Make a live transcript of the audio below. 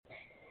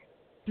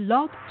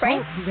Blog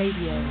Frank? Talk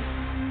Radio.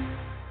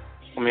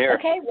 I'm here.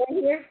 Okay,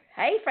 we're here.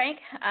 Hey, Frank.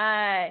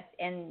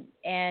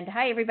 And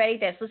hi, everybody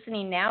that's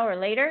listening now or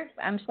later.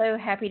 I'm so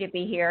happy to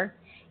be here.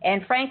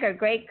 And Frank, a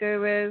great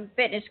guru,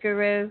 fitness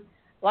guru,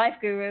 life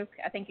guru.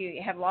 I think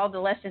you have all the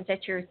lessons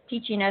that you're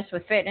teaching us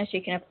with fitness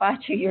you can apply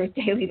to your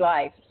daily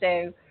life.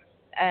 So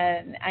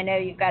I know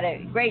you've got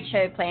a great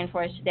show planned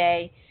for us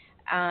today.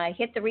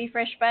 Hit the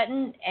refresh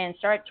button and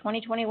start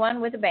 2021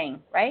 with a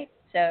bang, right?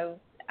 So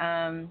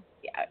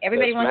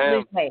everybody wants to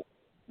lose weight.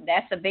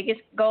 That's the biggest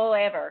goal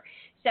ever.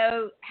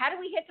 So how do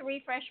we hit the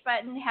refresh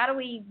button? How do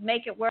we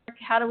make it work?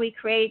 How do we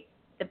create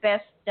the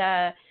best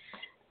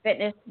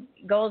fitness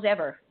goals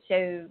ever?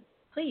 So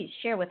please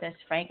share with us,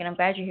 Frank, and I'm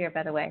glad you're here,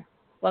 by the way.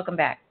 Welcome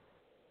back.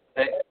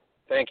 Hey,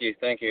 thank you.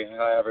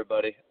 Hi,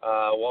 everybody.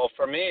 Well,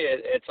 for me,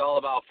 it's all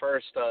about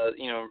first,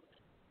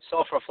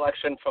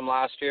 self-reflection from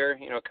last year,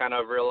 kind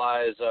of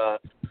realize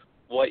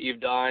what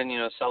you've done,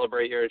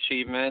 celebrate your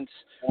achievements,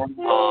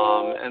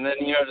 and then,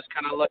 just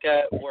kind of look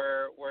at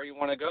where you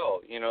want to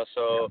go,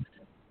 so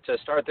to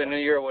start the new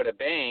year with a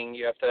bang,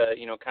 you have to,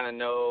 kind of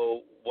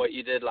know what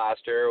you did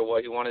last year,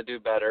 what you want to do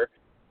better,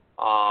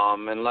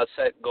 and let's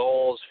set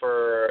goals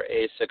for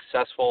a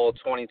successful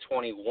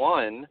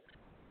 2021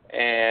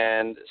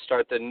 and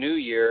start the new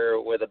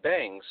year with a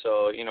bang.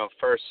 So,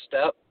 first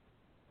step,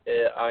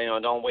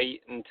 don't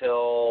wait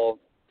until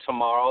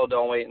tomorrow,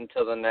 don't wait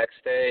until the next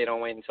day,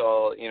 don't wait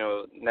until,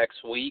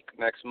 next week,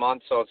 next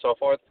month, so on and so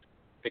forth,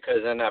 because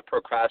then that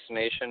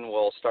procrastination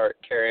will start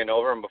carrying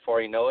over, and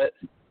before you know it,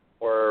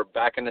 we're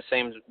back in the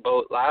same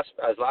boat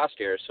as last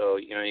year. So,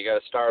 you got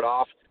to start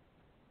off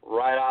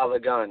right out of the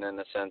gun in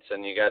a sense,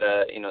 and you got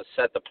to,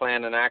 set the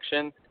plan in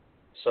action.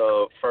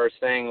 So first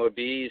thing would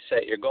be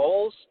set your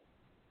goals,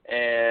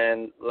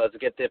 and let's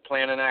get the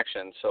plan in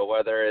action. So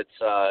whether it's,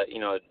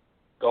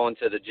 going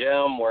to the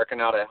gym, working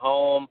out at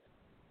home,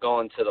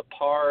 going to the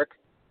park,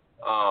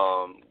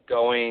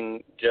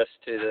 going just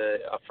to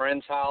a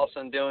friend's house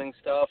and doing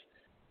stuff,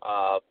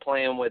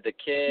 playing with the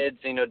kids,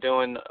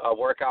 doing a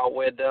workout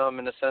with them,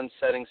 in a sense,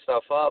 setting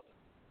stuff up,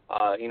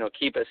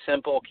 keep it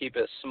simple, keep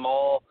it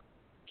small,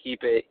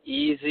 keep it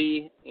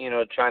easy,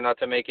 try not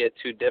to make it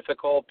too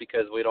difficult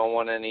because we don't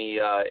want any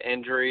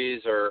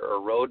injuries or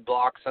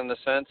roadblocks in the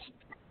sense.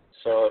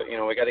 So,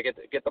 we got to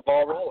get the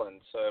ball rolling.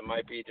 So it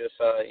might be just,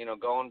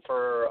 going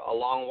for a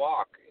long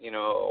walk,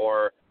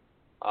 or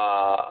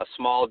a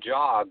small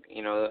jog,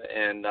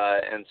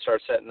 and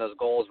start setting those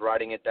goals,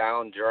 writing it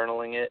down,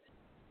 journaling it,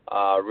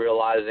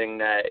 realizing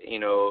that,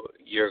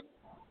 you're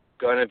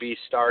going to be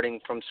starting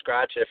from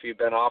scratch if you've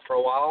been off for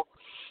a while,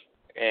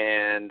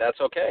 and that's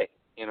okay.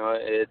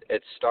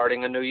 It's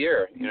starting a new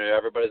year.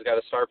 Everybody's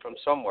got to start from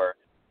somewhere.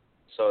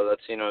 So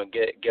let's,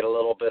 get a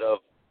little bit of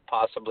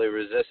possibly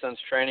resistance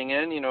training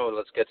in,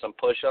 let's get some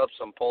push-ups,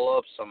 some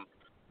pull-ups, some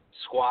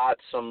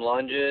squats, some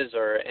lunges,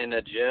 or in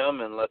a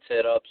gym, and let's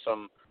hit up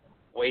some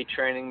weight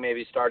training,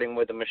 maybe starting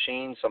with the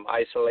machine, some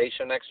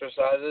isolation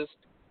exercises.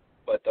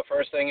 But the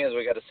first thing is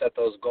we got to set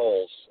those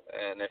goals,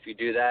 and if you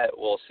do that,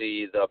 we'll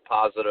see the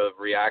positive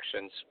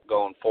reactions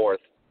going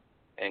forth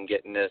and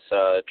getting this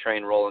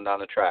train rolling down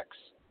the tracks.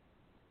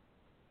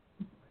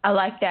 I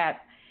like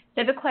that.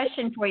 So the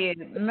question for you,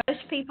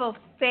 most people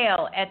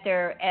fail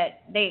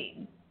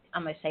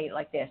I'm going to say it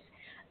like this.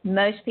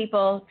 Most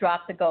people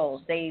drop the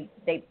goals. They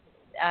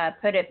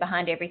put it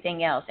behind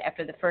everything else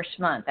after the first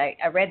month. I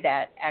read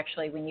that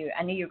actually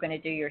I knew you were going to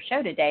do your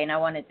show today, and I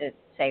wanted to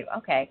say,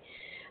 okay,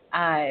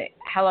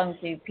 how long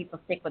do people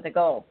stick with the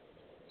goal?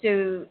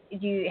 So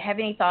do you have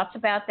any thoughts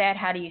about that?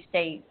 How do you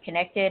stay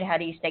connected? How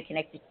do you stay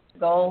connected to the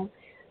goal?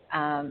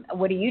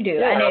 What do you do?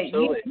 Yeah, I know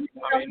absolutely.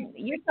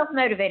 you're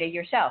self-motivated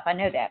yourself. I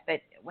know that,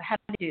 but how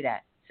do you do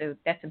that? So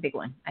that's a big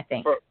one, I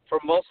think. For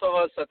most of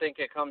us, I think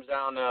it comes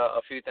down to a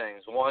few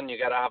things. One, you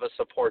got to have a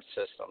support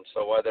system.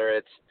 So whether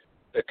it's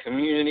the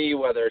community,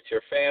 whether it's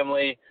your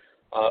family,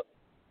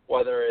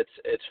 whether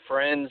it's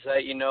friends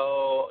that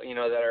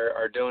that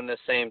are doing the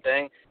same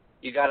thing,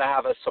 you got to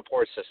have a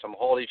support system.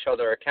 Hold each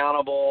other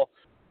accountable.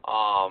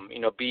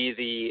 Be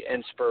the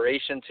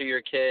inspiration to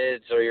your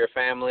kids or your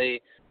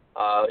family.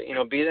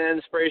 Be the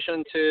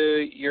inspiration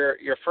to your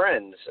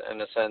friends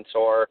in a sense,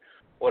 or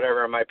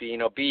whatever it might be.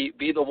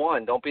 Be the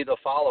one. Don't be the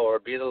follower.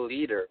 Be the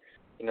leader.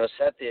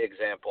 Set the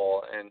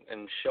example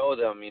and show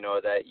them,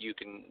 that you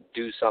can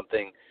do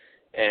something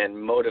and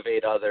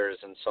motivate others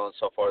and so on and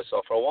so forth.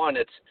 So for one,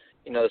 it's,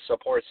 the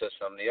support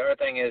system. The other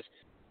thing is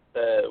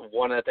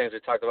one of the things we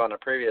talked about in a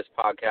previous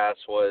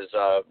podcast was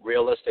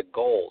realistic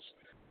goals.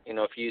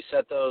 If you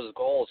set those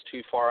goals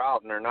too far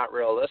out and they're not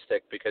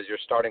realistic because you're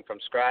starting from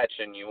scratch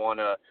and you want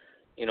to,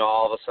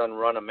 all of a sudden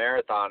run a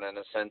marathon in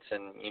a sense,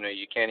 and,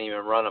 you can't even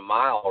run a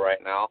mile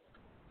right now,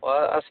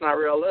 well, that's not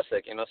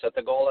realistic. Set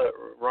the goal at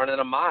running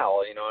a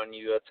mile, and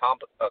you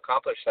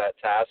accomplish that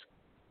task,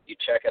 you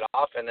check it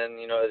off, and then,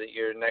 that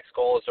your next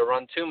goal is to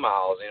run 2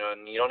 miles,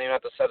 and you don't even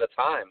have to set a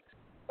time.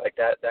 Like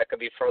that could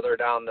be further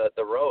down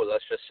the road.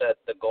 Let's just set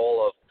the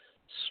goal of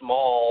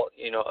small,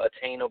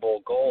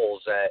 attainable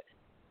goals that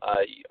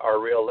are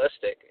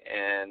realistic.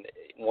 And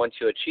once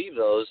you achieve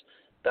those,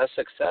 that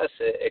success,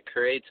 it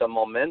creates a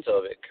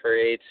momentum. It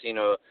creates,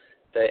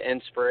 the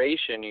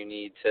inspiration you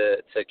need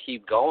to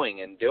keep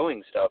going and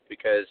doing stuff,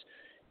 because,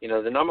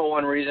 the number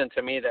one reason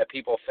to me that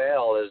people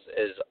fail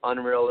is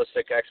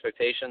unrealistic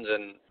expectations,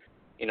 and,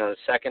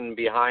 second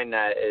behind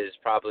that is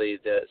probably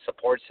the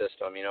support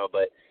system,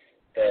 but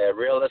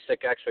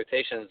realistic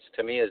expectations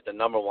to me is the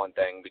number one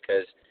thing,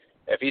 because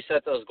if you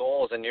set those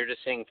goals and you're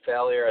just seeing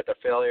failure at the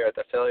failure at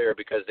the failure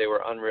because they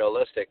were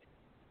unrealistic,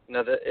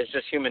 it's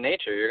just human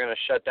nature. You're going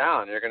to shut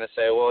down. You're going to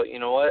say, well, you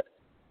know what?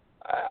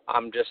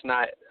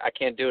 I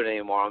can't do it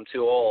anymore. I'm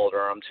too old,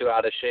 or I'm too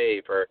out of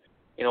shape, or,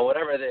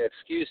 whatever the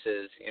excuse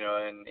is,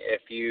 and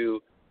if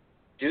you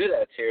do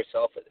that to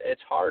yourself,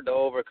 it's hard to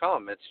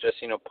overcome. It's just,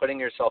 putting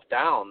yourself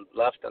down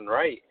left and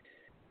right.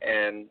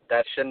 And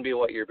that shouldn't be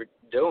what you're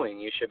doing.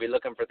 You should be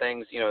looking for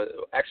things,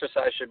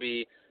 exercise should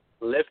be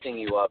lifting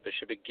you up. It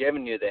should be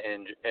giving you the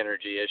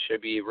energy. It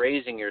should be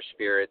raising your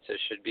spirits. It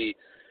should be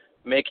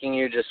making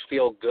you just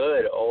feel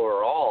good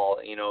overall,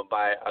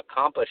 by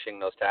accomplishing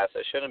those tasks.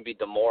 It shouldn't be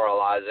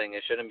demoralizing.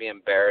 It shouldn't be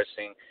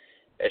embarrassing.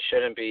 It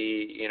shouldn't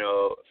be,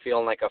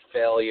 feeling like a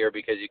failure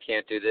because you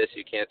can't do this,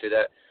 you can't do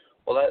that.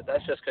 Well,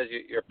 that's just because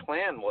your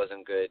plan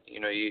wasn't good. You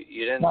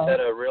didn't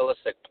set a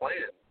realistic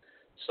plan.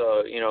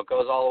 So, it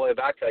goes all the way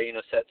back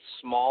to, set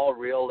small,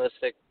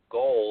 realistic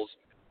goals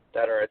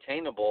that are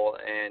attainable,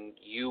 and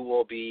you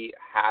will be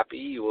happy,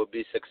 you will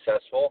be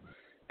successful.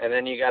 And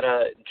then you got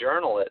to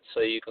journal it so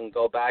you can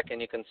go back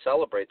and you can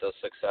celebrate those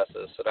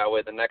successes. So that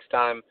way the next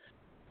time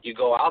you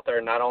go out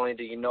there, not only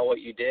do you know what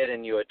you did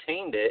and you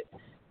attained it,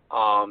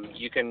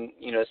 you can,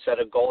 set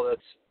a goal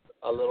that's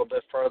a little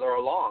bit further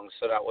along,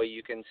 so that way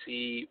you can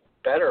see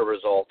better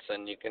results,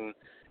 and you can,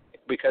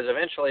 because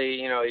eventually,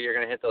 you're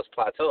going to hit those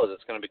plateaus.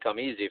 It's going to become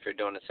easy if you're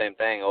doing the same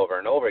thing over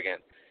and over again.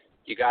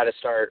 You got to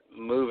start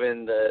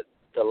moving the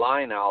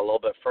line out a little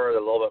bit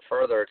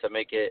further to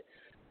make it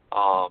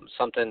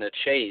something to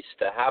chase,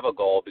 to have a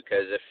goal,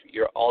 because if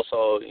you're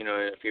also,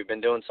 if you've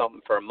been doing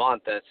something for a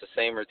month and it's the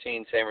same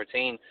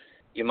routine,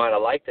 you might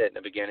have liked it in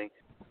the beginning,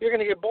 you're going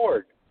to get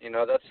bored.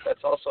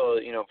 That's also,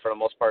 for the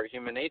most part,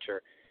 human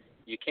nature.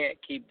 You can't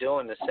keep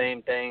doing the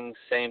same thing,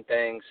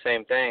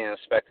 and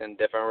expecting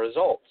different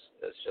results.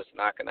 It's just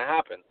not going to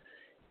happen.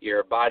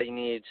 Your body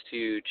needs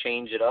to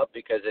change it up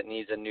because it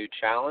needs a new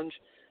challenge.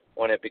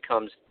 When it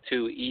becomes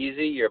too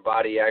easy, your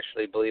body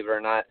actually, believe it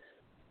or not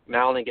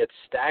only gets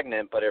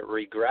stagnant, but it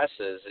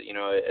regresses.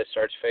 It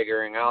starts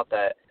figuring out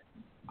that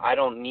I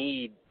don't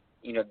need,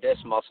 this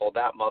muscle,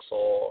 that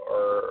muscle,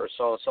 or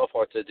so on and so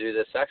forth to do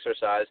this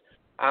exercise.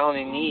 I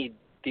only need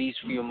these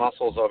few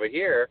muscles over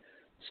here.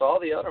 So all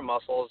the other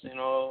muscles,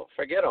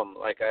 forget them.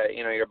 Like,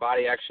 your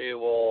body actually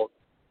will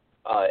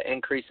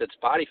increase its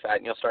body fat,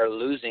 and you'll start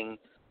losing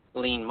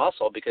lean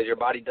muscle because your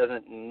body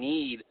doesn't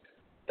need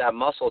that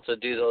muscle to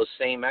do those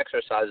same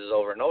exercises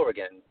over and over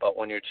again. But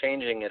when you're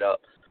changing it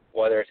up,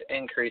 whether it's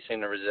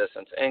increasing the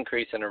resistance,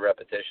 increasing the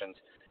repetitions,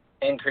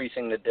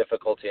 increasing the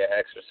difficulty of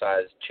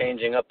exercise,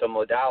 changing up the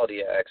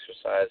modality of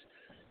exercise,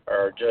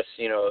 or just,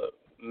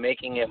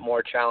 making it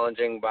more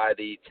challenging by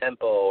the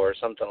tempo or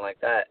something like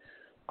that,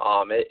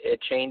 it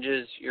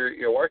changes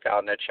your workout,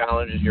 and it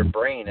challenges your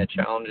brain. It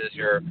challenges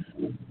your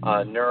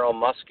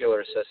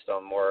neuromuscular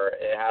system, where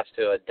it has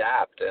to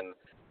adapt, and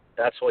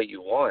that's what you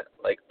want.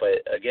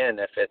 But again,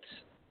 if it's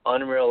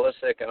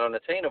unrealistic and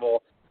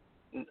unattainable,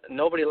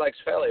 nobody likes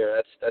failure.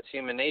 That's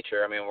human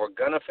nature. I mean, we're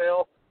gonna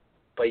fail,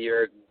 but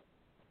you're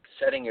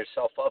setting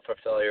yourself up for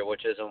failure,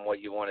 which isn't what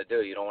you want to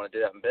do. You don't want to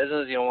do that in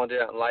business. You don't want to do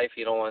that in life.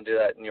 You don't want to do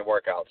that in your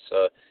workouts.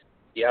 So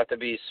you have to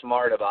be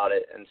smart about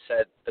it and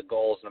set the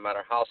goals, no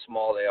matter how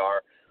small they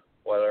are.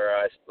 Whether,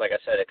 like I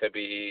said, it could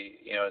be,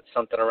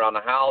 something around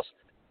the house.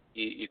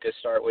 You could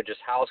start with just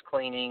house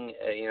cleaning.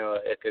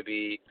 It could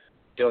be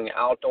doing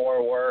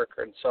outdoor work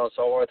and so on and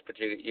so forth. But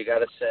you got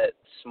to set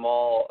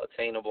small,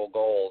 attainable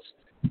goals,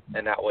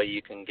 and that way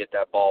you can get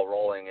that ball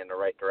rolling in the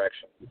right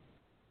direction.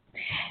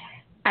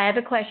 I have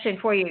a question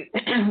for you.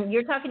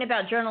 You're talking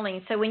about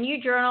journaling. So when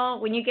you journal,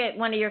 when you get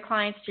one of your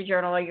clients to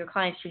journal, or your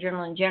clients to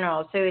journal in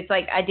general, so it's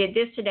like, I did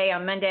this today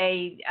on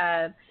Monday.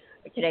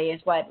 Today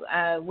is what?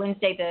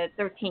 Wednesday the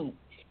 13th,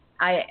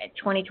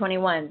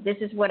 2021. This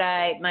is what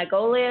my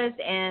goal is.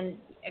 And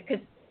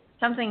because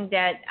something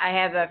that I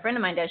have a friend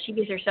of mine does, she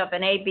gives herself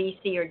an A, B,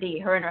 C, or D,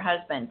 her and her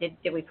husband.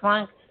 Did we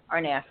flunk or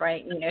an F,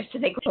 right? So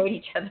they grade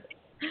each other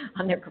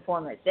on their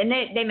performance, and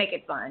they make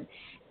it fun.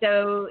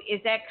 So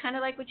is that kind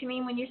of like what you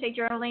mean when you say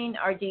journaling,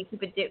 or do you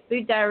keep a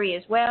food diary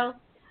as well?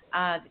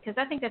 Because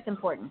I think that's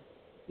important,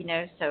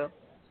 so.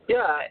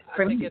 Yeah,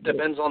 I think it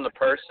depends on the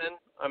person.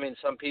 I mean,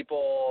 some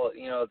people,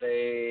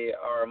 they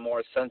are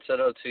more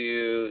sensitive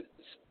to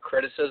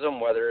criticism,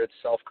 whether it's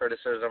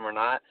self-criticism or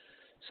not.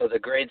 So the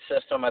grade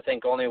system, I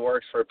think, only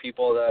works for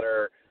people that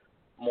are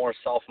more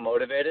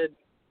self-motivated.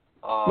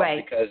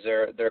 Right. Because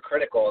they're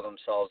critical of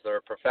themselves. They're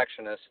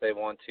perfectionists. They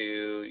want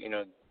to,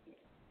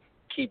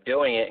 keep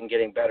doing it and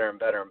getting better and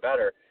better and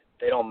better.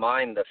 They don't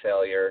mind the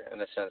failure,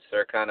 in a sense.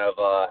 They're kind of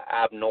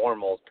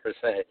abnormal per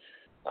se.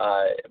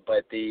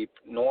 But the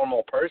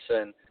normal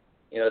person,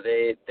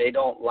 they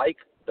don't like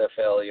the the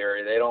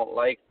failure. They don't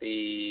like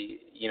the,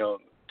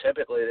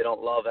 typically they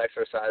don't love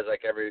exercise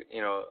like every,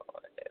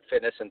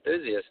 fitness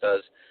enthusiast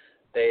does.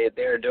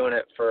 They're doing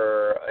it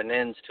for an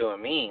ends to a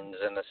means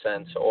in a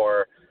sense,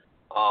 or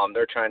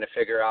they're trying to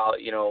figure out,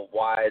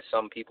 why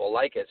some people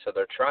like it, so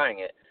they're trying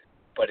it,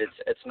 but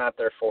it's not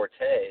their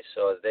forte.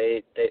 So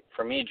they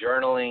for me,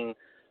 journaling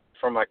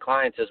for my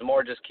clients is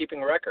more just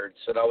keeping records,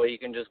 so that way you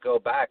can just go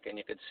back and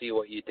you can see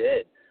what you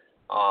did.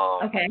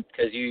 Okay.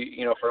 Because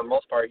for the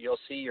most part, you'll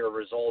see your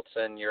results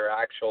and your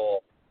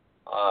actual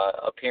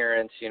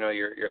appearance,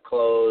 your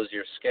clothes,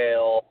 your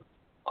scale,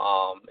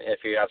 if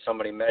you have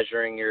somebody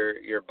measuring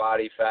your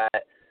body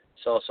fat,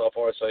 so on and so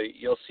forth. So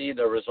you'll see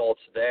the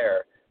results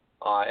there,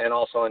 and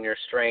also in your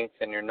strength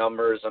and your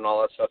numbers and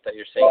all that stuff that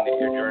you're saying, that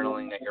you're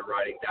journaling, that you're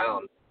writing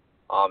down.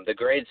 The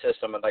grade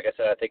system, like I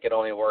said, I think it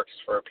only works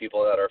for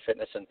people that are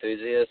fitness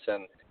enthusiasts,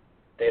 and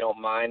they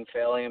don't mind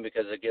failing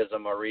because it gives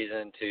them a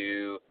reason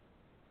to,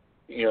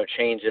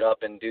 change it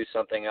up and do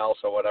something else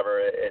or whatever.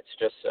 It's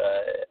just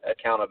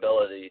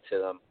accountability to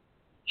them.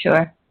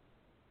 Sure.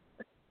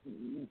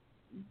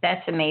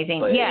 That's amazing.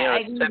 But, yeah.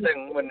 It's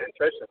something with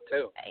nutrition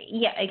too.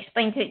 Yeah.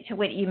 Explain to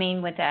what you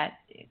mean with that.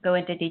 Go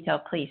into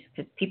detail, please,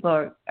 because people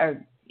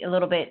are a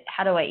little bit,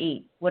 how do I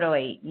eat? What do I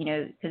eat?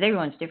 Because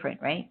everyone's different,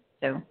 right?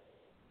 So.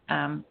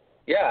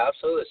 Yeah,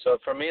 absolutely. So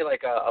for me,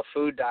 like a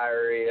food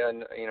diary,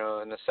 and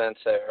in a sense,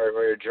 or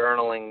where you're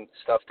journaling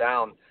stuff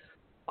down.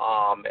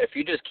 If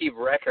you just keep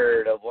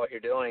record of what you're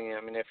doing,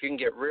 I mean, if you can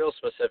get real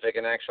specific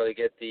and actually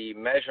get the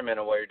measurement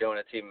of what you're doing,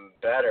 it's even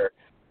better.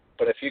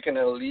 But if you can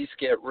at least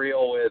get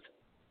real with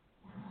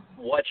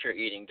what you're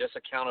eating, just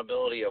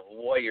accountability of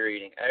what you're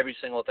eating, every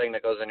single thing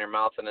that goes in your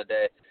mouth in a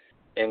day,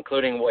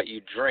 including what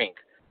you drink,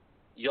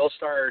 you'll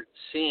start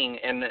seeing,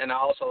 and I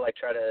also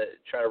try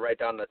to write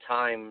down the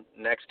time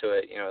next to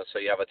it, so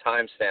you have a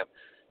timestamp,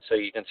 so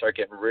you can start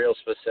getting real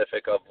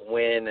specific of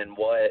when and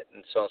what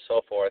and so on and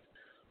so forth.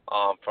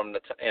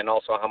 And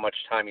also how much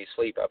time you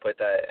sleep. I put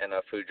that in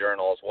a food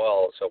journal as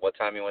well. So what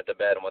time you went to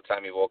bed and what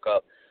time you woke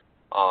up.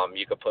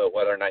 You could put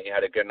whether or not you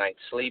had a good night's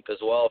sleep as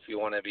well, if you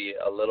want to be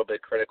a little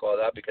bit critical of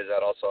that, because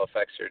that also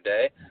affects your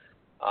day.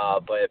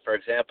 But for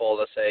example,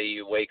 let's say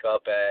you wake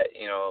up at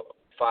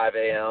 5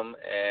 a.m.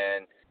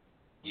 and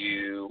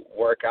you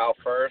work out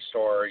first,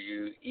 or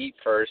you eat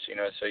first.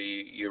 So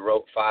you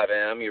wrote 5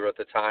 a.m. You wrote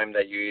the time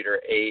that you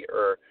either ate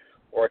or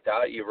worked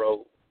out. You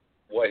wrote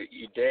what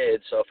you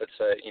did. So if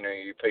it's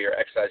you put your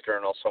exercise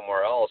journal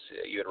somewhere else,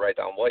 you would write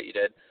down what you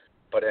did,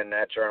 but in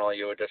that journal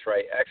you would just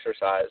write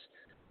exercise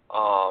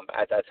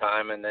at that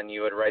time, and then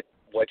you would write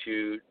what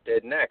you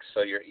did next.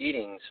 So you're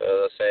eating.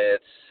 So let's say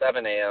it's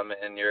 7 a.m.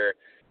 and you're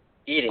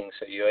eating.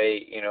 So you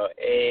ate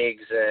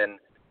eggs, and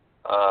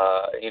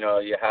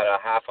you had a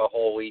half a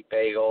whole wheat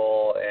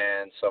bagel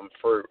and some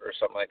fruit or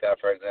something like that,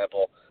 for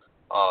example.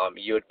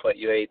 You would put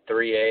you ate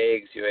 3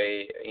 eggs, you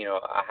ate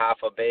a half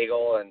a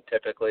bagel, and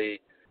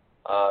typically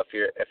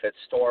if it's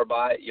store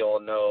bought, you'll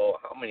know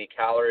how many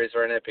calories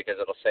are in it because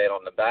it'll say it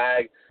on the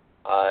bag.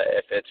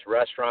 If it's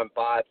restaurant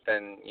bought,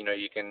 then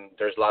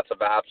there's lots of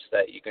apps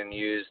that you can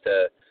use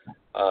to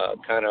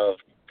kind of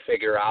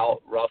figure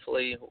out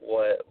roughly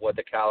what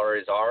the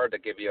calories are, to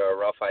give you a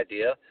rough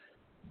idea.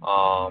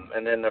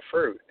 And then the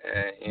fruit,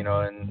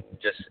 and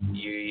just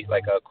you eat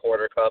like a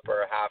quarter cup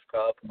or a half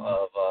cup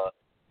of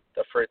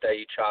the fruit that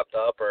you chopped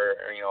up, or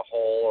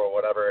whole, or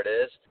whatever it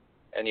is,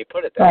 and you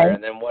put it there. Right.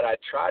 And then what I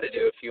try to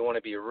do, if you want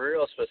to be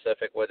real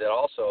specific with it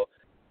also,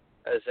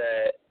 is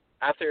that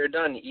after you're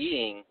done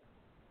eating,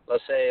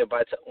 let's say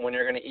when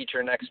you're going to eat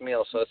your next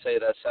meal, so let's say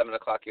that 7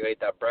 o'clock you ate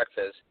that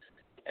breakfast,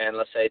 and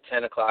let's say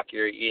 10 o'clock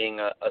you're eating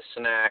a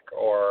snack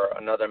or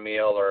another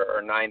meal,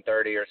 or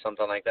 9:30 or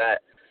something like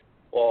that.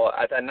 Well,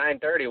 at that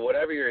 9:30,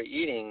 whatever you're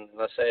eating,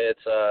 let's say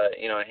it's a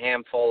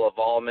handful of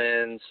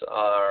almonds,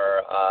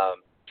 or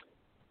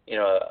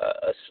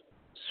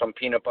some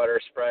peanut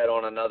butter spread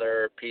on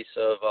another piece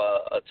of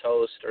a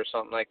toast or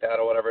something like that,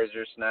 or whatever is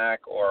your snack,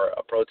 or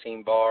a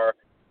protein bar,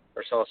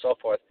 or so on and so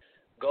forth.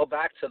 Go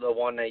back to the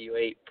one that you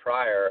ate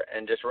prior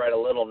and just write a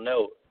little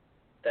note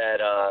that,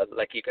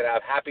 you could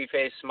have happy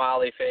face,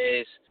 smiley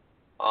face,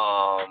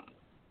 well,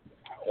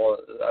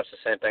 that's the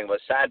same thing,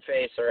 but sad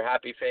face or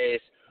happy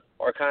face,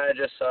 or kind of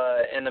just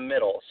in the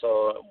middle.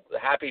 So the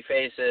happy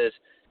face is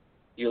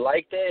you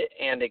liked it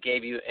and it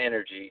gave you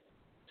energy.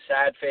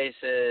 Sad face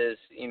is,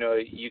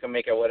 you can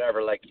make it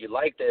whatever, like you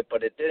liked it,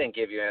 but it didn't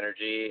give you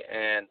energy.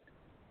 And,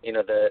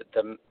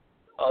 the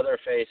other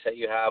face that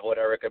you have,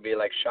 whatever it could be,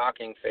 like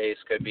shocking face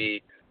could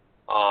be,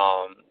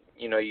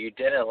 you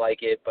didn't like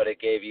it, but it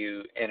gave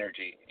you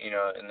energy,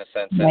 in the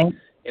sense that, right.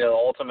 The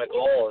ultimate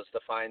goal is to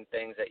find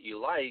things that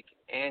you like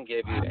and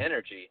give you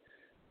energy.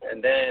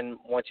 And then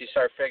once you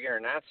start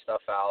figuring that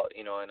stuff out,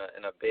 in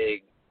a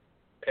big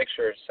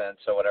picture sense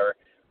or whatever,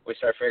 we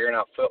start figuring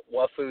out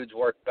what foods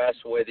work best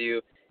with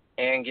you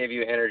and give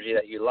you energy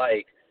that you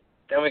like.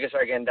 Then we can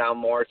start getting down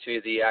more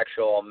to the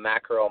actual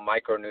macro,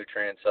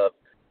 micronutrients of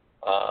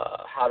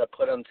how to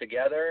put them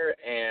together,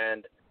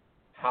 and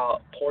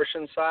how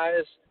portion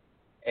size,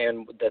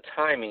 and the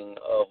timing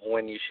of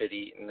when you should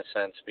eat, in a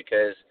sense,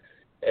 because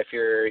if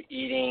you're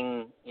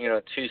eating,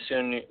 too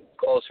soon,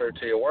 closer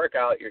to your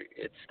workout,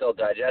 it's still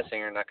digesting.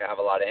 You're not gonna have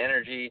a lot of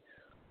energy.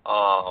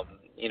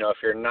 If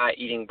you're not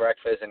eating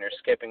breakfast and you're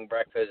skipping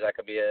breakfast, that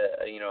could be a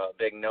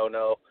big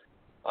no-no,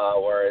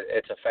 where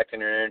it's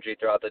affecting your energy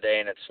throughout the day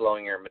and it's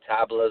slowing your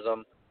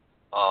metabolism.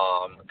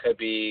 Could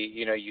be,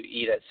 you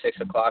eat at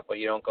 6 o'clock, but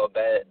you don't go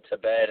to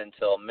bed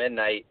until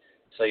midnight,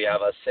 so you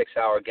have a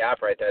 6-hour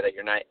gap right there that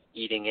you're not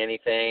eating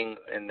anything,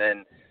 and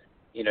then,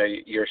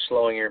 you're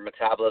slowing your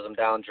metabolism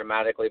down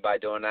dramatically by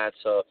doing that.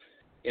 So,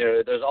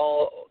 there's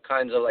all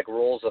kinds of like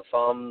rules of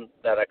thumb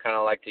that I kind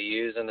of like to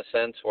use in a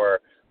sense where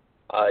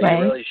Right.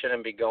 you really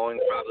shouldn't be going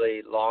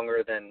probably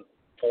longer than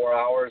 4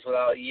 hours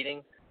without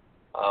eating,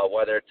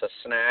 whether it's a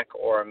snack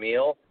or a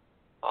meal.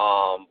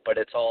 But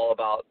it's all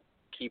about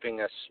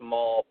keeping a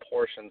small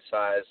portion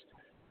size,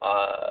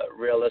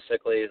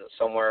 realistically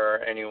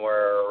somewhere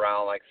anywhere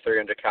around like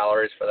 300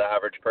 calories for the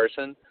average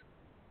person,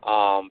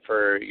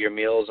 for your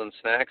meals and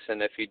snacks.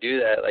 And if you do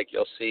that, like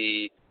you'll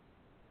see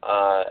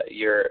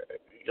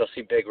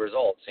big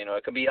results.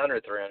 It could be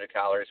under 300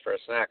 calories for a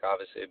snack,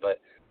 obviously, but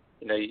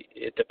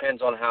it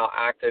depends on how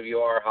active you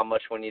are, how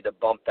much we need to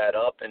bump that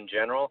up in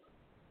general.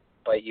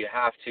 But you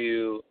have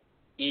to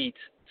eat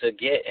to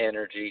get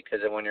energy, because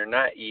when you're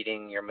not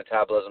eating, your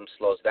metabolism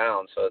slows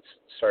down, so it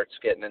starts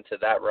getting into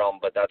that realm.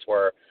 But that's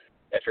where,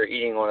 if you're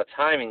eating on a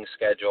timing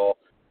schedule,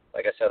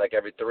 like I said, like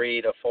every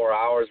 3 to 4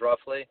 hours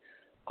roughly,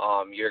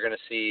 you're going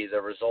to see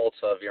the results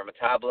of your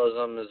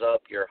metabolism is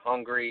up, you're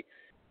hungry,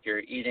 you're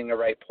eating the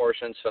right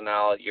portion, so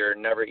now you're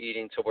never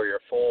eating to where you're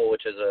full,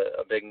 which is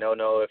a big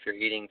no-no if you're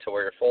eating to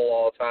where you're full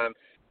all the time,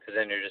 because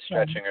then you're just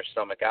stretching your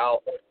stomach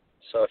out.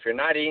 So if you're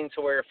not eating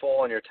to where you're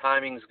full and your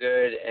timing's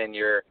good and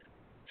your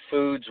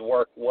foods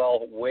work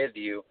well with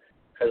you,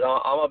 because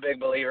I'm a big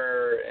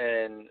believer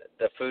in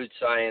the food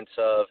science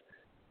of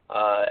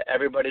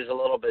everybody's a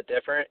little bit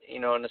different,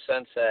 in the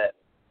sense that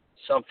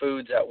some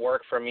foods that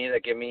work for me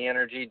that give me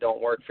energy don't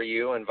work for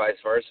you, and vice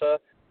versa.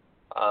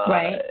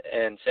 Right.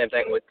 And same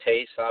thing with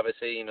taste,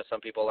 obviously. Some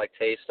people like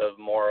taste of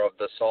more of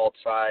the salt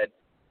side.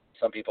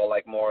 Some people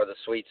like more of the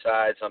sweet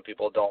side. Some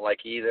people don't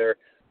like either.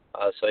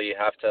 So you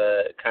have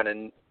to kind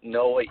of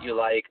know what you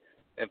like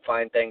and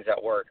find things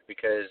that work,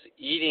 because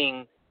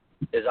eating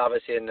is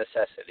obviously a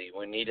necessity.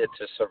 We need it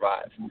to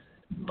survive.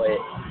 But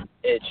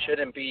it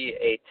shouldn't be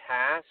a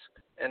task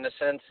in the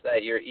sense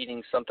that you're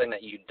eating something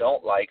that you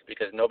don't like,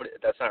 because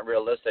that's not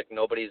realistic.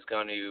 Nobody's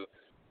going to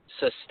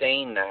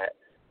sustain that.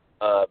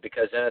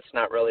 Because then it's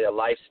not really a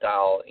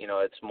lifestyle,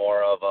 it's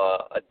more of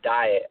a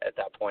diet at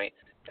that point.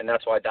 And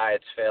that's why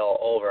diets fail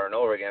over and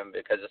over again,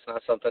 because it's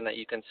not something that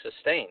you can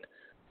sustain,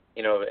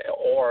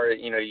 or,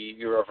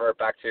 you revert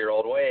back to your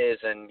old ways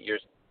and you're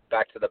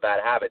back to the bad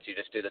habits. You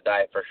just do the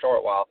diet for a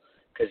short while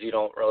because you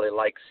don't really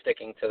like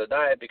sticking to the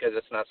diet, because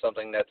it's not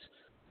something that's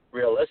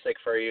realistic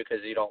for you,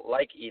 because you don't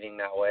like eating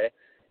that way.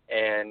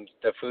 And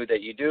the food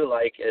that you do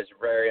like is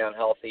very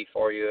unhealthy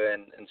for you,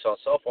 and so on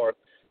and so forth.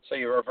 So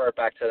you revert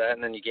back to that,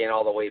 and then you gain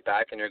all the weight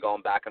back, and you're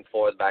going back and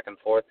forth.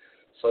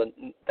 So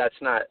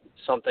that's not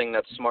something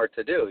that's smart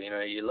to do.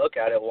 You look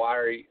at it,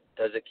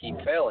 does it keep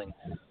failing?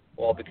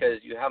 Well, because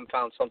you haven't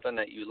found something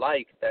that you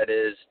like that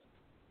is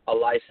a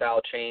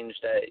lifestyle change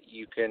that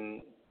you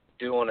can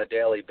do on a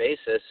daily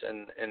basis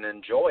and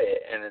enjoy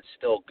it, and it's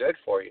still good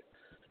for you.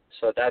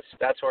 So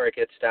that's where it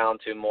gets down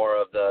to more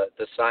of the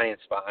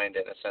science behind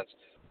it, in a sense.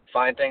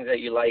 Find things that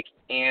you like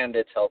and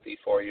it's healthy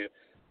for you.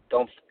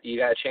 You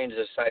got to change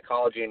the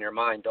psychology in your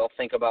mind. Don't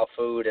think about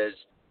food as,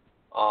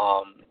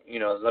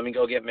 let me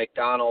go get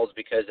McDonald's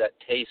because that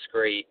tastes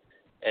great.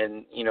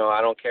 And,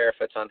 I don't care if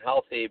it's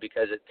unhealthy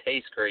because it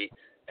tastes great,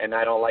 and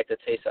I don't like the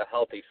taste of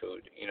healthy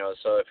food.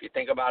 So if you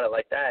think about it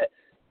like that,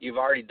 you've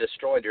already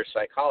destroyed your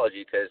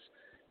psychology, because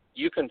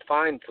you can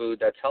find food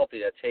that's healthy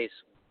that tastes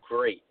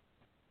great,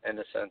 in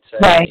the sense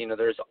that, Right.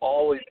 There's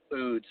always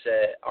foods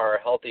that are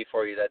healthy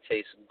for you that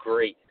taste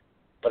great.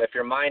 But if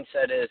your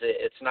mindset is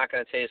it's not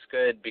going to taste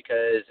good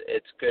because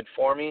it's good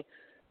for me,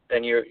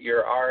 then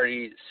you're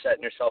already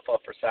setting yourself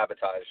up for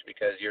sabotage,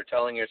 because you're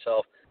telling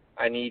yourself,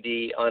 I need to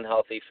eat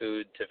unhealthy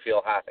food to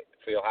feel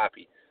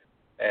happy.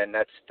 And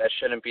that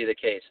shouldn't be the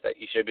case. That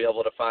you should be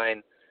able to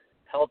find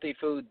healthy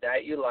food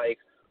that you like,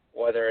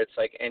 whether it's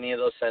like any of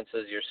those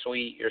senses, you're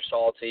sweet, you're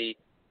salty.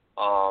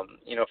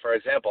 For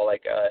example,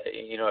 like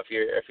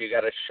if you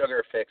got a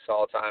sugar fix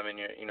all the time and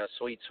you're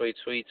sweets,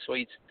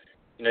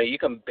 you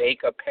can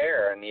bake a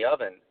pear in the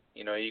oven.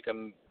 You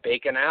can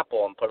bake an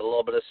apple and put a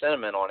little bit of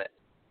cinnamon on it.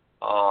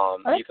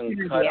 You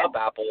can cut up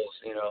apples,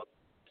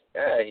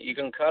 you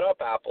can cut up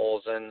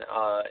apples and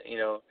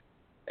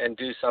and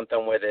do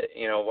something with it,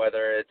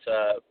 whether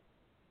it's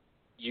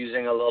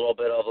using a little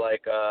bit of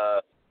like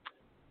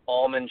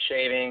almond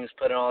shavings,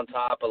 put it on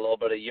top, a little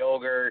bit of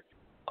yogurt,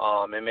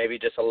 and maybe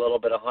just a little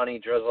bit of honey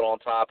drizzled on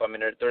top. I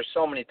mean, there's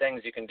so many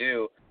things you can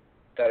do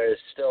that is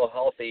still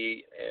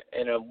healthy,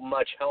 and a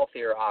much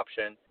healthier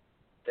option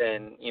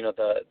than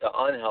the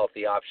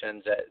unhealthy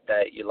options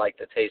that you like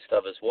the taste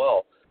of as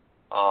well.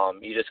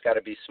 You just got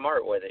to be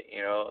smart with it,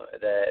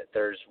 that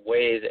there's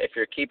ways. If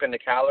you're keeping the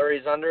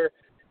calories under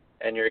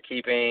and you're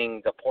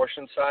keeping the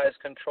portion size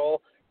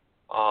control.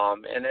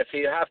 And if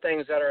you have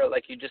things that are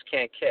like you just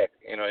can't kick,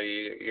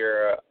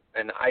 you're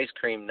an ice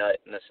cream nut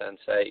in the sense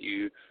that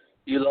you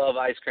love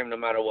ice cream no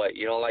matter what.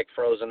 You don't like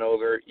frozen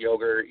yogurt.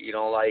 You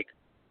don't like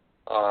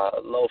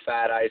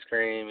low-fat ice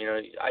cream.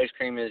 Ice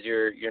cream is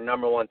your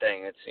number one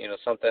thing.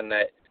 It's something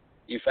that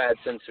you've had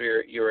since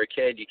you were a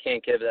kid. You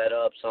can't give that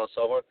up, so on and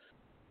so forth.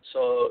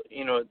 So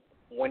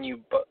when you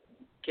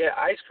get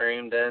ice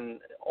cream, then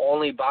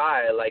only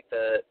buy like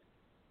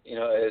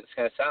it's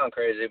going to sound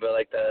crazy, but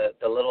like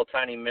the little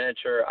tiny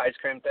miniature ice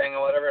cream thing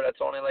or whatever,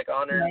 that's only like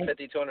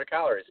 150, 200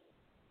 calories.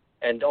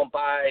 And don't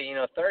buy,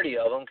 30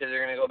 of them because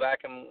you're going to go back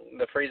in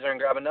the freezer and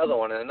grab another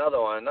one and another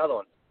one and another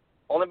one.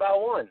 Only buy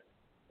one.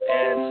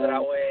 And so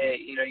that way,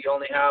 you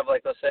only have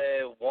like, let's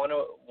say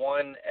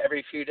one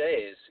every few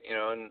days,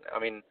 and I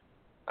mean,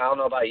 I don't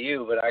know about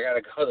you, but I got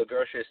to go to the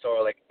grocery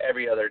store like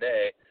every other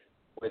day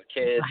with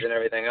kids and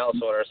everything else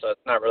order, so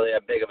it's not really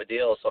that big of a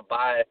deal. So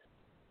buy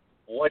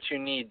what you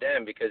need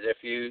then, because if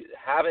you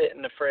have it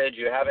in the fridge,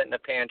 you have it in the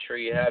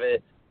pantry, you have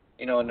it,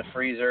 in the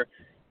freezer,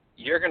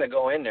 you're going to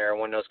go in there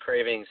when those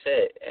cravings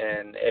hit.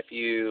 And if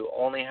you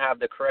only have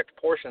the correct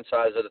portion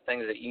size of the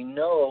things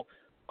that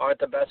aren't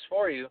the best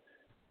for you,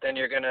 then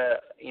you're going to,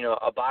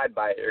 abide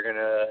by it. You're going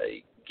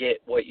to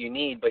get what you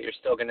need, but you're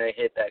still going to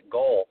hit that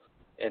goal.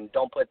 And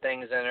don't put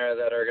things in there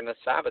that are going to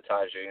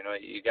sabotage you.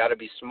 You got to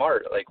be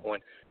smart. Like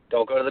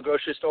don't go to the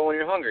grocery store when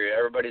you're hungry.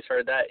 Everybody's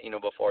heard that,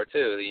 before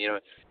too.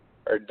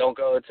 Or don't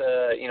go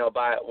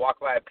to, walk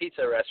by a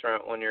pizza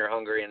restaurant when you're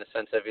hungry, in the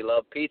sense that if you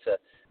love pizza,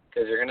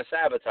 because you're going to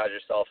sabotage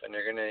yourself and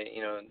you're going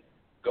to,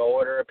 go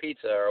order a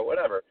pizza or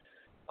whatever.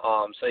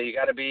 So you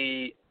got to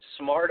be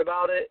smart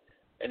about it,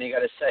 and you got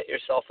to set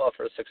yourself up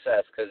for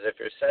success, because if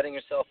you're setting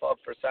yourself up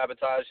for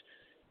sabotage,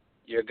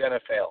 you're going to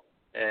fail.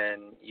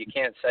 And you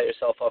can't set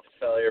yourself up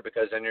for failure,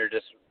 because then you're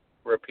just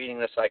repeating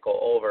the cycle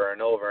over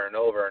and over and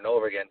over and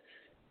over again.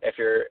 If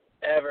you're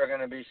ever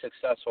going to be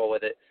successful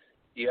with it,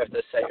 you have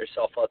to set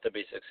yourself up to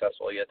be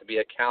successful. You have to be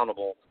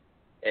accountable.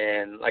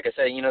 And like I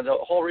said, the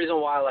whole reason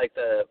why like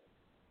the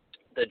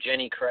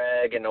Jenny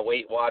Craig and the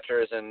Weight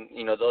Watchers and,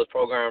 those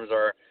programs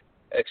are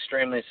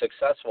extremely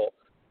successful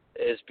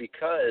is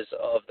because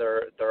of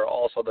their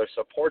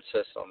support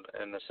system,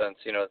 in the sense,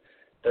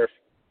 their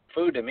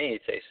food to me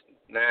tastes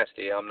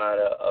nasty. I'm not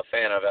a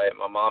fan of it.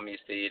 My mom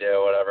used to eat it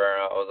or whatever,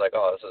 and I was like,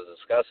 oh, this is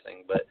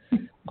disgusting. But,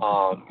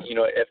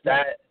 if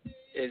that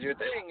is your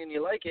thing and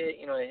you like it,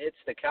 it hits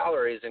the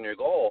calories in your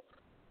goal.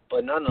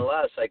 But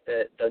nonetheless, like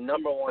the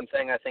number one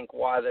thing I think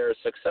why they're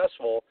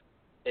successful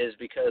is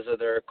because of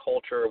their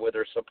culture with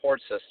their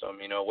support system.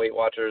 Weight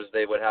Watchers,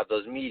 they would have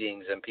those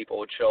meetings and people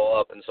would show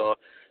up and so on.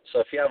 So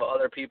if you have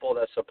other people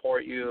that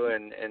support you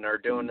and are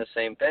doing the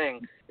same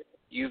thing,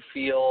 you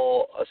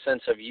feel a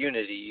sense of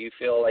unity. You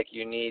feel like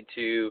you need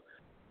to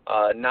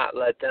not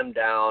let them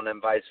down,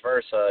 and vice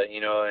versa,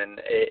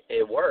 and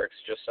it works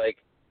just like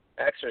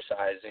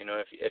exercise.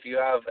 If you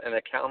have an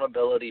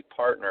accountability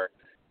partner,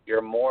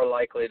 you're more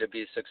likely to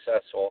be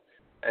successful.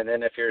 And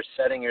then if you're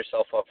setting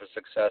yourself up for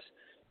success,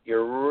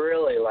 you're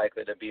really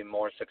likely to be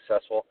more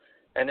successful.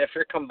 And if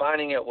you're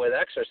combining it with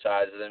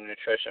exercise and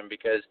nutrition,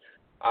 because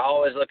I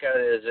always look at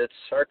it as it's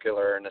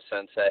circular, in the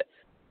sense that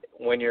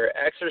when you're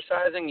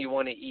exercising, you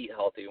want to eat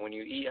healthy. When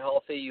you eat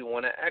healthy, you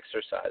want to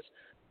exercise,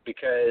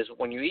 because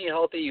when you eat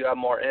healthy, you have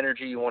more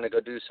energy, you want to go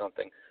do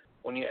something.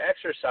 When you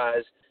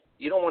exercise,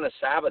 you don't want to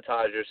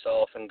sabotage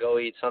yourself and go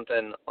eat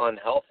something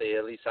unhealthy.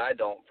 At least I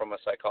don't, from a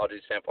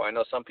psychology standpoint. I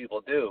know some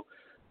people do.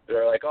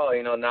 They're like, oh,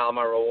 now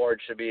my reward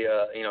should be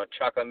a,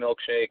 chocolate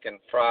milkshake and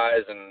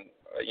fries and,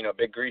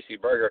 big greasy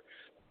burger.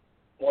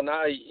 Well,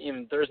 now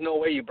there's no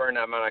way you burn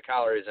that amount of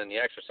calories in the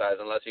exercise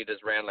unless you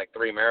just ran like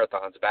 3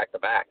 marathons back to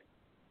back,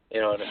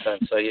 in a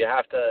sense. So you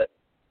have to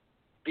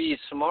be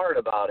smart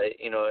about it.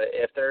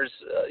 If there's,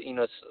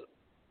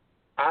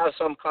 I have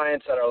some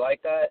clients that are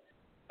like that.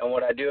 And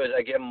what I do is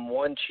I give them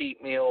one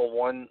cheat meal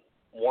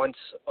once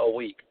a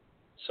week.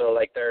 So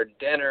like their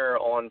dinner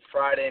on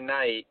Friday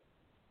night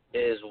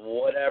is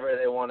whatever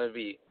they want to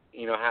be,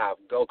 have.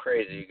 Go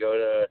crazy. Go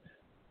to,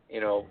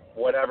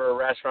 whatever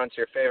restaurant's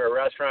your favorite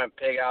restaurant,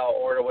 pig out,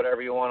 order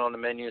whatever you want on the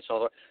menu,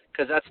 so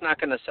because that's not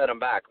going to set them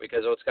back.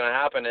 Because what's going to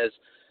happen is,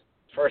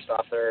 first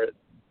off, they're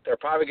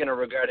probably going to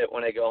regret it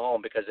when they go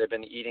home, because they've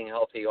been eating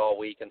healthy all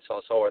week and so on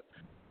and so forth.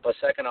 But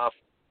second off,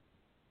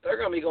 they're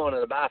going to be going to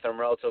the bathroom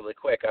relatively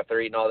quick after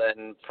eating all that,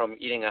 and from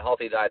eating a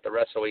healthy diet the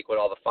rest of the week with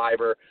all the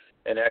fiber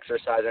and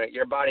exercise.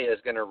 Your body is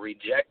going to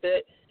reject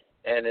it,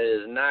 and it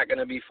is not going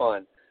to be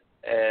fun.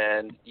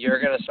 And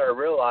you're going to start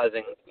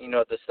realizing,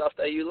 the stuff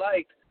that you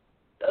liked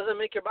doesn't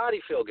make your body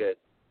feel good.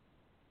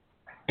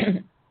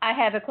 I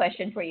have a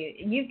question for you.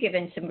 You've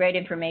given some great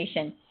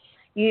information.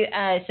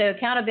 So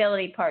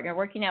accountability partner,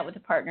 working out with a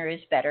partner is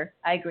better.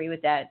 I agree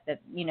with that.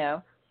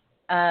 The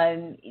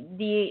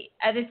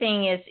other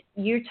thing is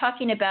you're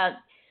talking about,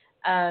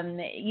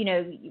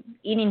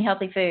 eating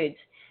healthy foods.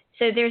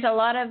 So there's a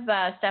lot of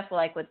stuff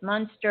like with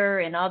Monster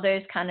and all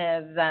those kind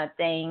of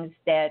things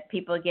that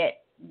people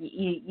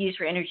use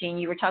for energy. And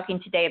you were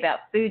talking today about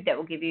food that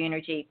will give you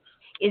energy.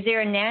 is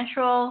there a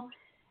natural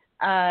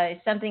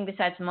something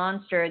besides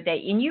Monster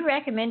and you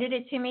recommended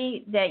it to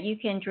me that you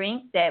can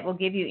drink that will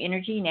give you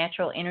energy,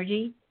 natural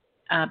energy,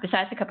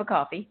 besides a cup of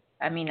coffee?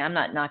 I mean, I'm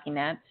not knocking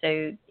that.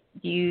 So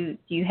do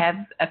you have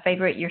a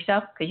favorite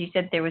yourself? Because you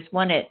said there was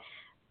one at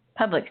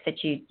Publix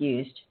that you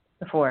used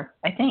before,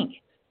 I think.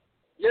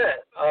 Yeah,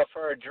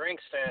 for a drink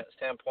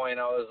standpoint,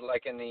 I was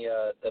liking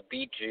the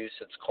beet juice.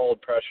 It's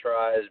cold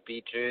pressurized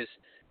beet juice,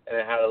 and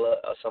it had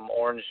some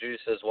orange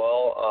juice as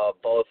well.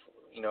 Both,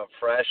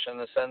 fresh in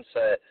the sense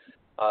that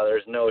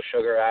there's no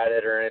sugar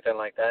added or anything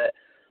like that.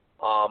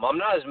 I'm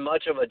not as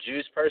much of a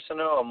juice person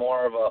though. I'm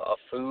more of a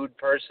food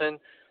person.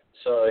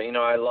 So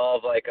I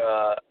love like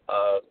a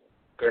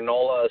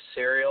granola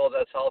cereal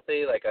that's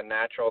healthy, like a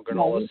natural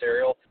granola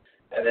cereal,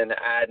 and then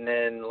adding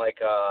in like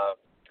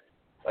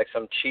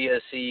some chia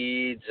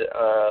seeds,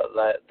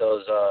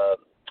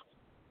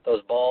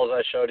 those balls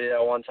I showed you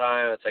that one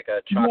time. It's like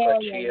a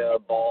chocolate chia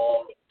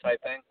ball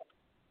type thing,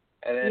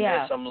 and then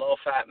there's some low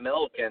fat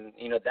milk, and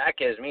that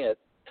gives me a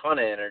ton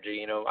of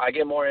energy. I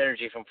get more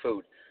energy from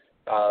food.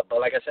 But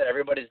like I said,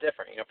 everybody's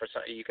different. For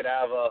some, you could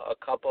have a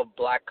cup of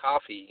black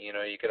coffee.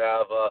 You could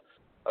have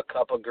a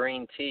cup of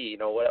green tea.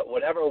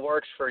 Whatever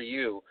works for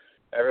you.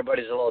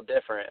 Everybody's a little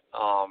different.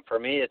 For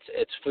me,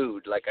 it's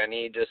food. Like I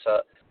need just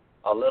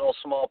a little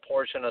small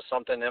portion of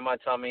something in my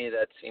tummy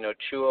that's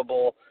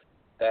chewable,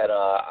 that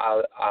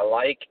I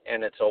like,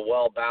 and it's a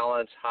well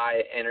balanced,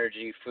 high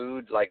energy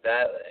food like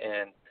that,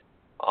 and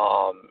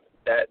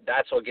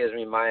that's what gives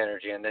me my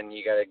energy. And then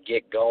you got to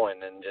get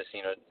going and just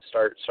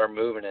start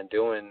moving and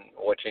doing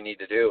what you need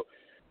to do.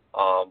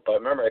 But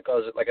remember, it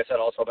goes, like I said,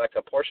 also back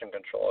to portion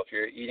control. If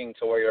you're eating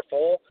to where you're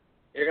full,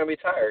 you're gonna be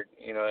tired,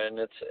 and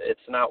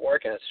it's not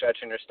working. It's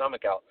stretching your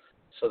stomach out.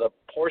 So the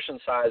portion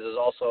size is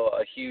also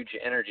a huge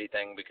energy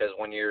thing, because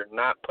when you're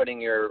not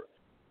putting your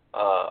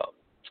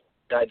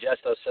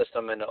digestive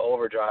system into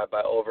overdrive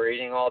by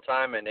overeating all the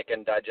time, and it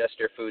can digest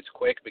your foods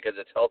quick because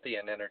it's healthy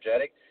and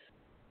energetic,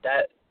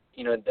 that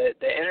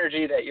the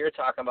energy that you're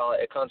talking about,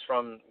 it comes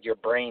from your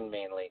brain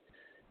mainly.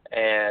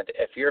 And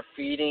if you're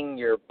feeding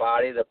your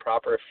body the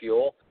proper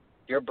fuel,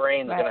 your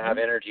brain's going to have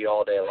energy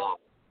all day long.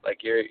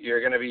 Like you're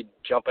going to be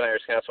jumping at your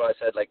skin. That's why I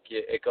said, like,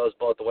 it goes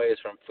both ways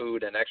from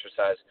food and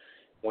exercise.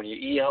 When you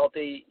eat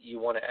healthy, you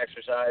want to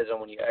exercise, and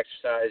when you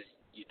exercise,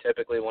 you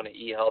typically want to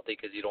eat healthy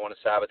because you don't want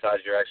to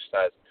sabotage your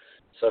exercise.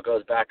 So it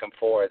goes back and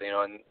forth,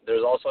 and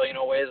there's also,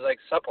 ways like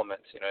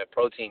supplements,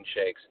 protein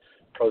shakes,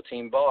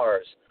 protein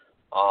bars,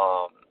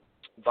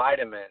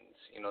 vitamins,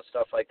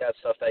 stuff like that,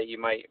 stuff that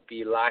you might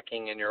be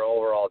lacking in your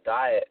overall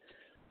diet,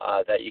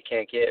 that you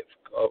can't get,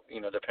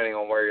 depending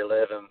on where you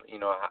live and,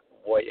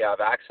 what you have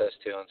access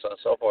to, and so on and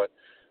so forth.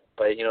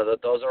 But,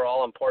 those are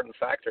all important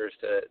factors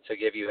to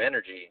give you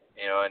energy,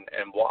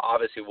 and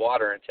obviously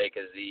water intake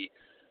is the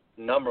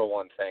number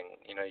one thing.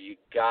 You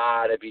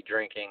got to be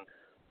drinking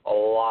a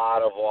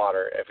lot of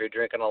water. If you're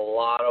drinking a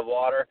lot of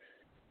water,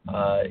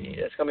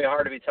 it's going to be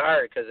hard to be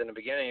tired, because in the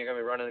beginning you're going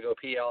to be running to go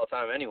pee all the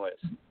time anyways.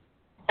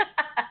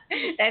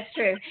 That's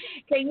true.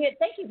 Okay,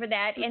 thank you for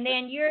that. And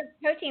then your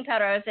protein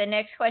powder was the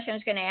next question I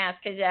was going to ask,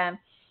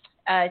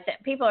 because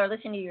people are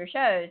listening to your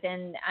shows,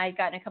 and I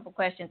got a couple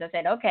questions. I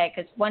said, okay,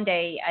 because one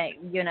day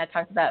you and I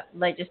talked about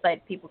just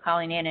let people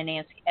calling in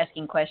and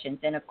asking questions.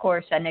 And, of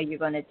course, I know you're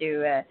going to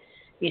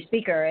be a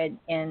speaker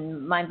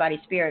in Mind, Body,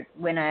 Spirit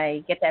when I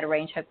get that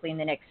arranged, hopefully in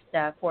the next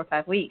 4 or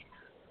 5 weeks.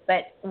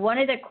 But one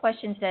of the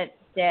questions that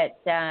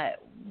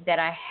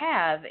I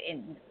have,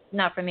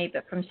 not from me,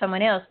 but from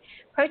someone else,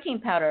 protein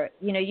powder,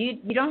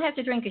 you don't have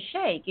to drink a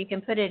shake. You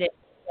can put it in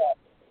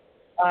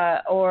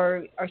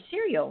or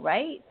cereal,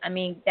 right? I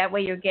mean, that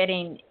way you're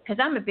getting, because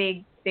I'm a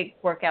big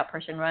workout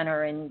person,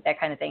 runner and that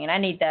kind of thing, and I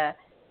need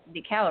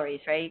the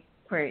calories, right,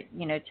 for,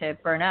 to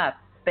burn up,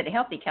 but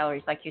healthy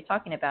calories like you're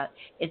talking about.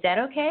 Is that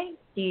okay?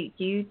 Do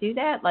you do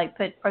that? Like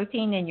put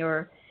protein in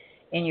your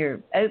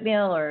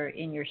oatmeal or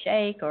in your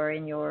shake or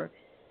in your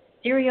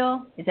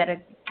cereal? Is that a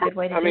good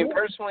way to do it? I mean,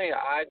 personally,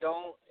 I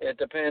don't. It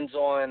depends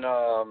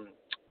on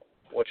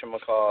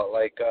whatchamacallit.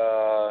 Like,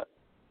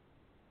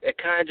 it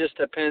kind of just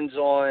depends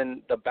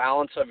on the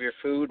balance of your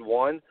food.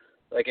 One,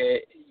 like,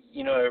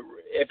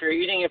 if you're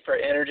eating it for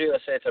energy,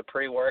 let's say it's a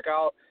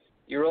pre-workout,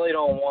 you really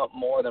don't want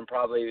more than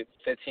probably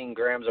 15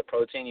 grams of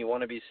protein. You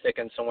want to be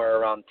sticking somewhere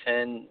around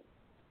 10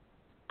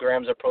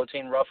 grams of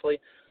protein, roughly.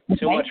 Okay.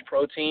 Too much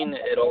protein,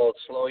 it'll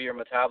slow your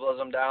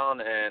metabolism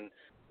down and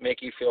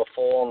make you feel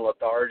full and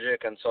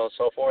lethargic and so on and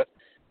so forth.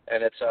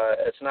 And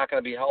it's not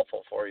going to be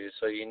helpful for you.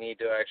 So you need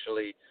to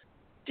actually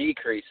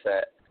decrease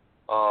that.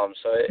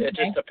 So it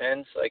just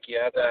depends. Like, you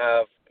have to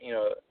have,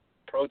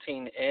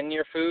 protein in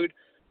your food,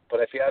 but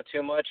if you have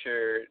too much,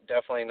 you're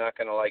definitely not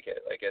going to like it.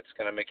 Like, it's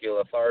going to make you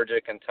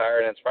lethargic and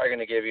tired, and it's probably going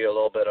to give you a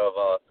little bit of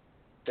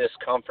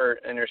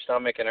discomfort in your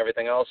stomach and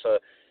everything else. So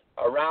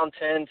around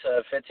 10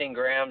 to 15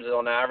 grams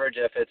on average.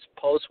 If it's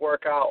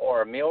post-workout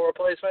or a meal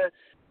replacement,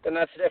 then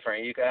that's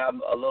different. You can have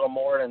a little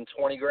more than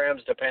 20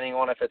 grams depending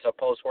on if it's a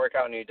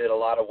post-workout and you did a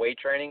lot of weight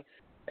training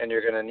and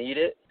you're going to need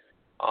it.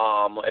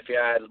 If you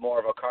had more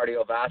of a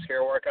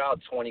cardiovascular workout,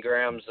 20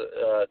 grams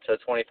to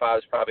 25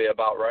 is probably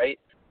about right,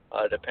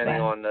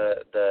 depending on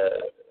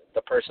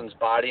the person's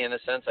body in a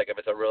sense. Like if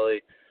it's a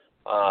really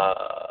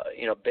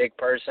big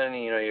person,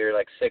 you're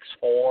like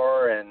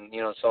 6'4", and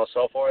so on and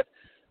so forth.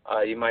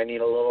 You might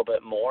need a little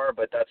bit more,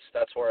 but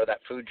that's where that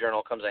food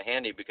journal comes in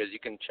handy, because you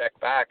can check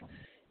back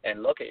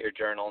and look at your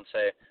journal and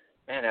say,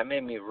 man, that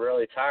made me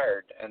really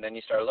tired. And then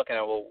you start looking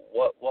at, well,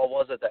 what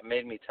was it that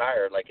made me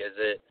tired? Like, is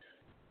it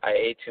I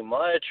ate too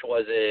much?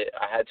 Was it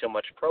I had too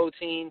much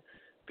protein?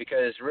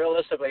 Because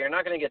realistically, you're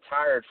not going to get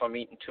tired from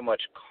eating too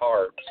much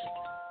carbs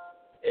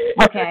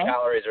if your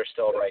calories are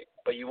still right.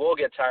 But you will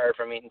get tired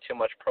from eating too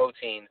much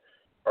protein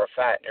or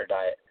fat in your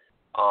diet,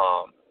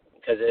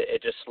 because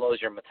it just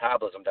slows your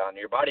metabolism down.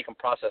 Your body can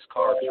process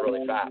carbs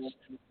really fast,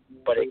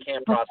 but it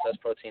can't process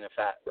protein and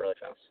fat really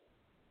fast.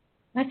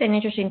 That's an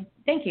interesting.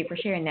 Thank you for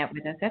sharing that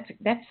with us.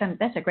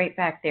 That's a great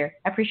fact there.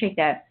 I appreciate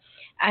that.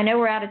 I know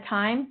we're out of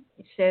time,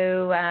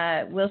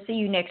 so we'll see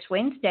you next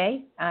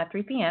Wednesday,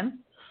 3 p.m.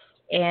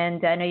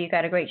 And I know you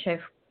got a great show.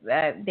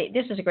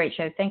 This is a great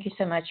show. Thank you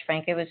so much,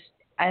 Frank.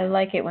 I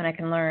like it when I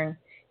can learn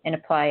and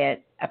apply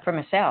it for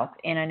myself,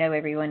 and I know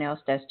everyone else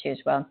does too as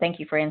well. And thank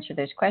you for answering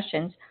those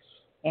questions.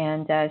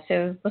 And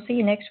so we'll see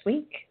you next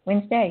week,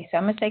 Wednesday. So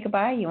I'm going to say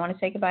goodbye. You want to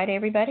say goodbye to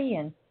everybody,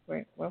 and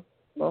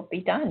we'll be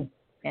done.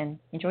 And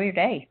enjoy your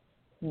day.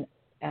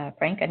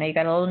 Frank, I know you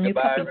got a little new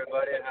Goodbye, puppy.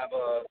 Everybody.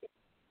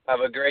 Have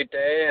a great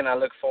day, and I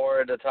look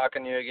forward to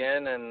talking to you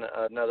again in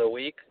another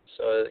week.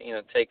 So,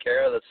 take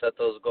care. Let's set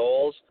those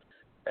goals,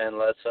 and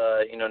let's,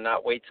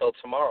 not wait till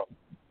tomorrow.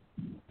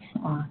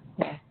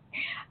 Yeah.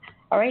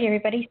 All right,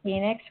 everybody. See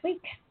you next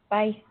week.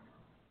 Bye.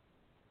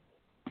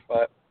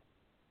 Bye.